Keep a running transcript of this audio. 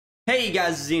Hey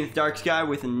guys, it's Zenith Darksky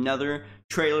with another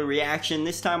trailer reaction.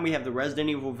 This time we have the Resident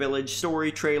Evil Village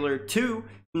story trailer 2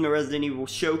 from the Resident Evil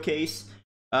Showcase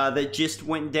that just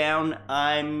went down.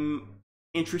 I'm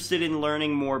interested in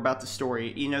learning more about the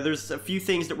story. You know, there's a few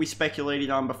things that we speculated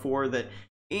on before that,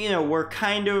 you know, were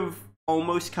kind of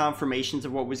almost confirmations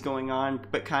of what was going on,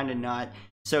 but kind of not.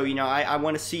 So, you know, I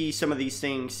want to see some of these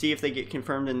things, see if they get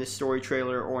confirmed in this story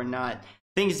trailer or not.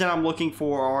 Things that I'm looking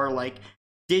for are like,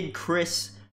 did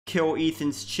Chris kill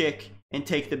Ethan's chick and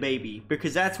take the baby?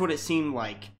 Because that's what it seemed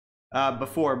like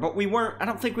before, but we weren't. I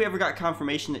don't think we ever got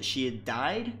confirmation that she had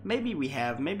died. Maybe we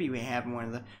have in one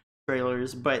of the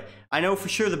trailers, but I know for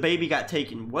sure the baby got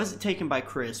taken. Was it taken by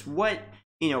Chris? What,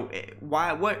 you know,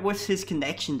 why, what's his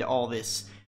connection to all this?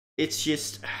 It's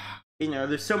just, you know,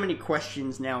 there's so many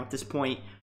questions now at this point,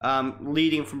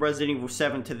 leading from Resident Evil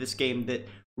 7 to this game, that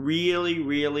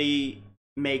really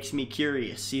makes me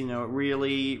curious. You know, it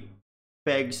really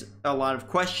begs a lot of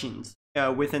questions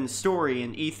within the story,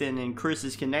 and Ethan and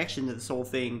Chris's connection to this whole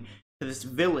thing, to this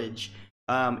village.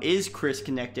 Is Chris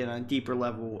connected on a deeper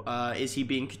level? Is he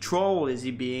being controlled? Is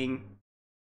he being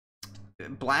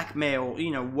blackmailed? You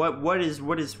know, what is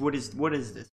this?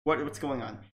 What's going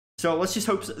on? So let's just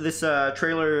hope this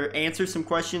trailer answers some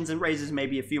questions and raises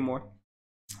maybe a few more.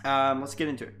 Let's get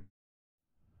into it.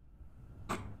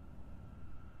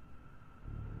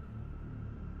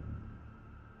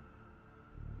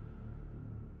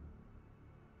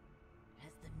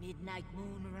 Midnight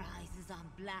moon rises on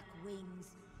black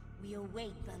wings. We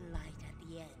await the light at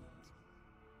the end.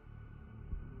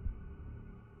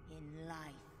 In life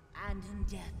and in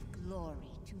death,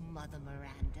 glory to Mother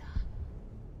Miranda.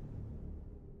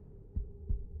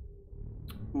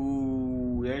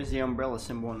 Ooh, there's the umbrella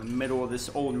symbol in the middle of this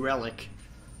old relic.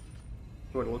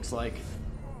 That's what it looks like.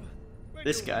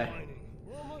 This guy.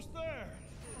 We're almost there.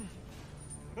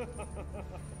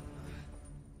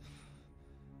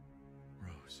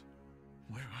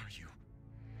 Where are you?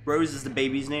 Rose is the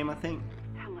baby's name, I think.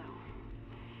 Hello.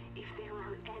 If there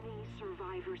are any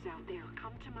survivors out there,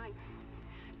 come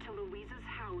to Louisa's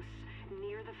house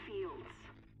near the fields.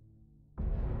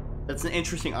 That's an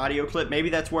interesting audio clip. Maybe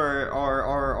that's where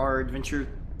our adventure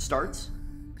starts.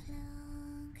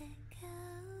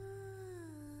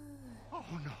 Oh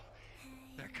no.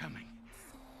 They're coming.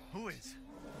 Who is?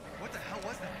 What the hell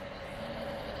was that?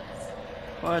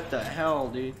 What the hell,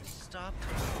 dude? Stop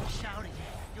shouting.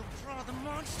 You'll draw the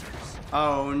monsters.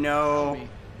 Oh no.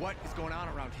 What is going on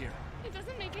around here? It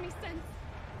doesn't make any sense.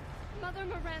 Mother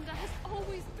Miranda has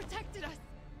always protected us.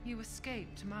 You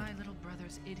escaped my little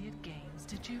brother's idiot games,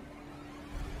 did you?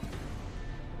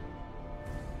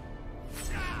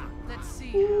 Let's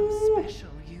see how special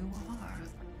you are.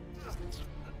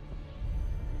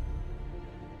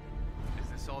 Is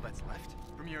this all that's left?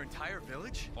 From your entire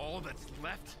village? All that's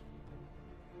left?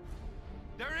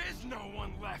 There is no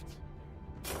one left!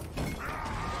 We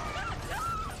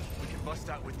can bust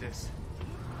out with this.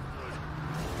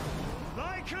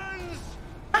 Lycans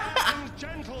and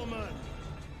gentlemen!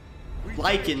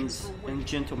 Lycans and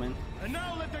gentlemen. And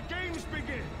now let the games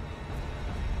begin!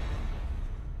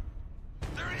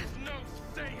 There is no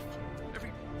safe!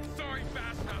 Every sorry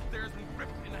bastard out there has been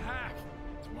ripped in half.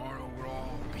 Tomorrow we'll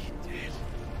all be dead.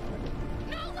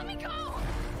 No, let me go!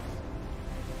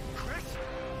 Chris?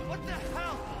 What the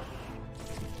hell?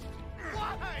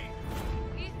 Why?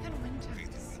 Ethan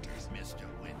Winters. Mr.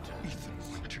 Winters. Ethan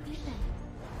Winters.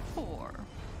 Poor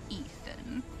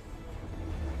Ethan.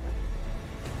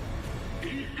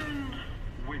 Ethan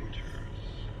Winters.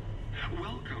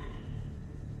 Welcome.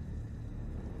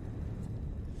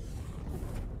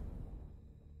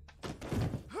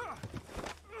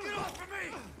 Get off of me!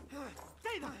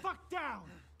 Stay the fuck down!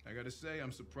 I gotta say,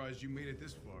 I'm surprised you made it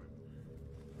this far.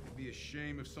 It'd be a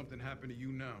shame if something happened to you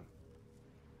now.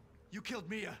 You killed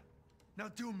Mia. Now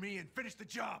do me and finish the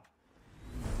job.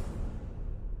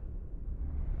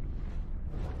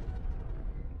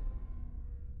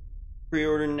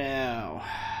 Pre-order now.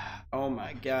 Oh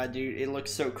my god, dude, it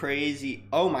looks so crazy.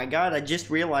 Oh my god, I just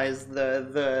realized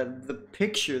the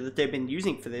picture that they've been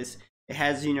using for this. It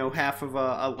has, you know, half of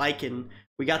a lichen.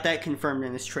 We got that confirmed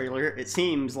in this trailer. It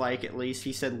seems like, at least,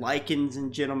 he said lichens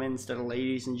and gentlemen instead of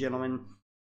ladies and gentlemen.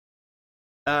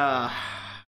 And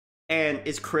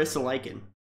is Chris a lichen?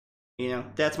 You know,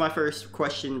 that's my first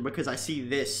question, because I see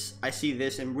this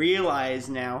and realize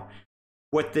now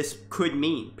what this could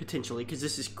mean, potentially, because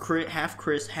this is half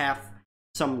Chris, half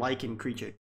some lichen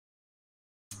creature.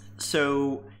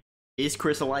 So, is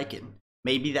Chris a lichen?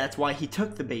 Maybe that's why he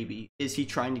took the baby. Is he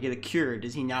trying to get a cure?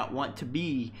 Does he not want to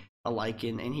be a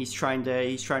lichen, and he's trying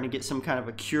to get some kind of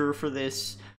a cure for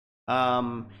this?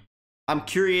 I'm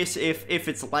curious if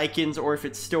it's lichens or if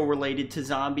it's still related to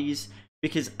zombies,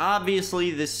 because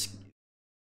obviously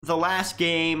the last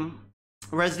game,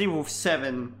 Resident Evil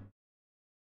 7,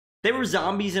 they were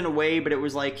zombies in a way, but it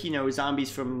was like, you know,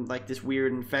 zombies from like this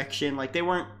weird infection. Like they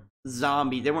weren't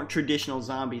traditional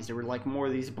zombies. They were like more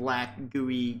of these black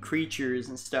gooey creatures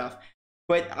and stuff.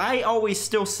 But I always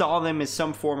still saw them as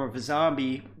some form of a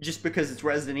zombie, just because it's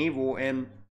Resident Evil and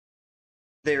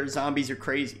their zombies are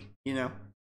crazy, you know.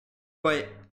 But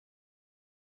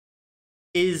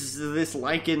is this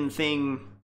lichen thing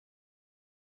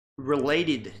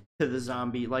related to the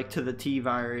zombie, like to the T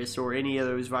virus or any of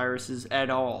those viruses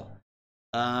at all?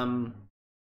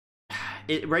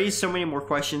 It raised so many more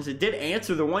questions. It did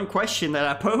answer the one question that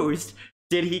I posed: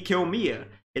 did he kill Mia?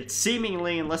 It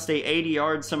seemingly, unless they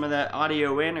ADR'd some of that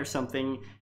audio in or something,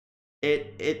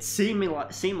 it seemed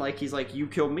like he's like, you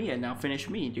killed Mia, now finish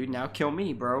me, dude. Now kill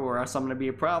me, bro, or else I'm gonna be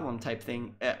a problem type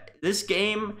thing. This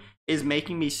game is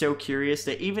making me so curious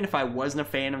that even if I wasn't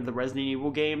a fan of the Resident Evil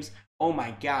games, oh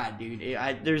my god, dude,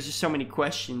 there's just so many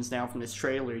questions now from this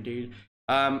trailer, dude.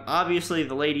 Obviously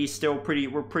the lady's still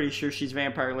we're pretty sure she's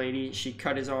Vampire Lady. She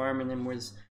cut his arm and then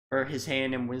or his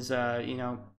hand, and was, you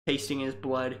know, tasting his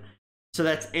blood. So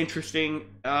that's interesting.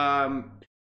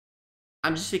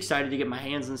 I'm just excited to get my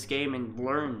hands on this game and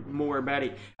learn more about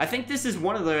it. I think this is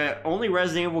one of the only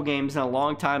Resident Evil games in a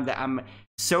long time that I'm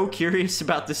so curious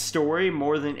about the story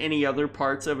more than any other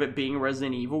parts of it being a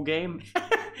Resident Evil game.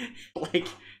 Like,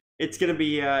 it's gonna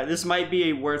be, this might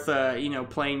be worth, you know,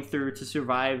 playing through to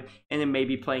survive, and then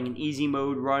maybe playing an easy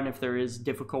mode run if there is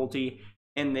difficulty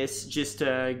in this, just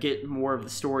to get more of the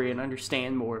story and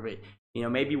understand more of it. You know,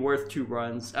 maybe worth 2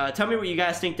 runs. Tell me what you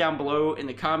guys think down below in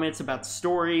the comments about the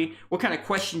story. What kind of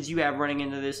questions you have running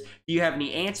into this? Do you have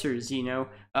any answers, you know,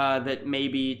 that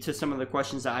maybe to some of the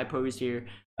questions that I posed here?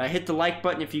 Hit the like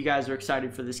button if you guys are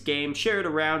excited for this game. Share it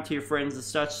around to your friends and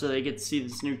such so they get to see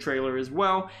this new trailer as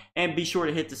well. And be sure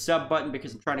to hit the sub button,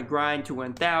 because I'm trying to grind to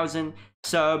 1,000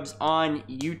 subs on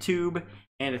YouTube.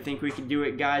 And I think we can do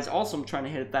it, guys. Also, I'm trying to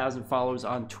hit 1,000 followers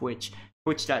on Twitch.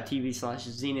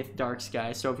 Twitch.tv/Zenith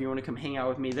Darksky. So if you want to come hang out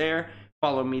with me there,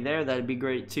 follow me there, that'd be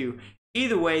great too.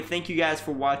 Either way, thank you guys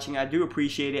for watching. I do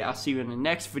appreciate it. I'll see you in the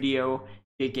next video.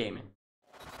 Good gaming.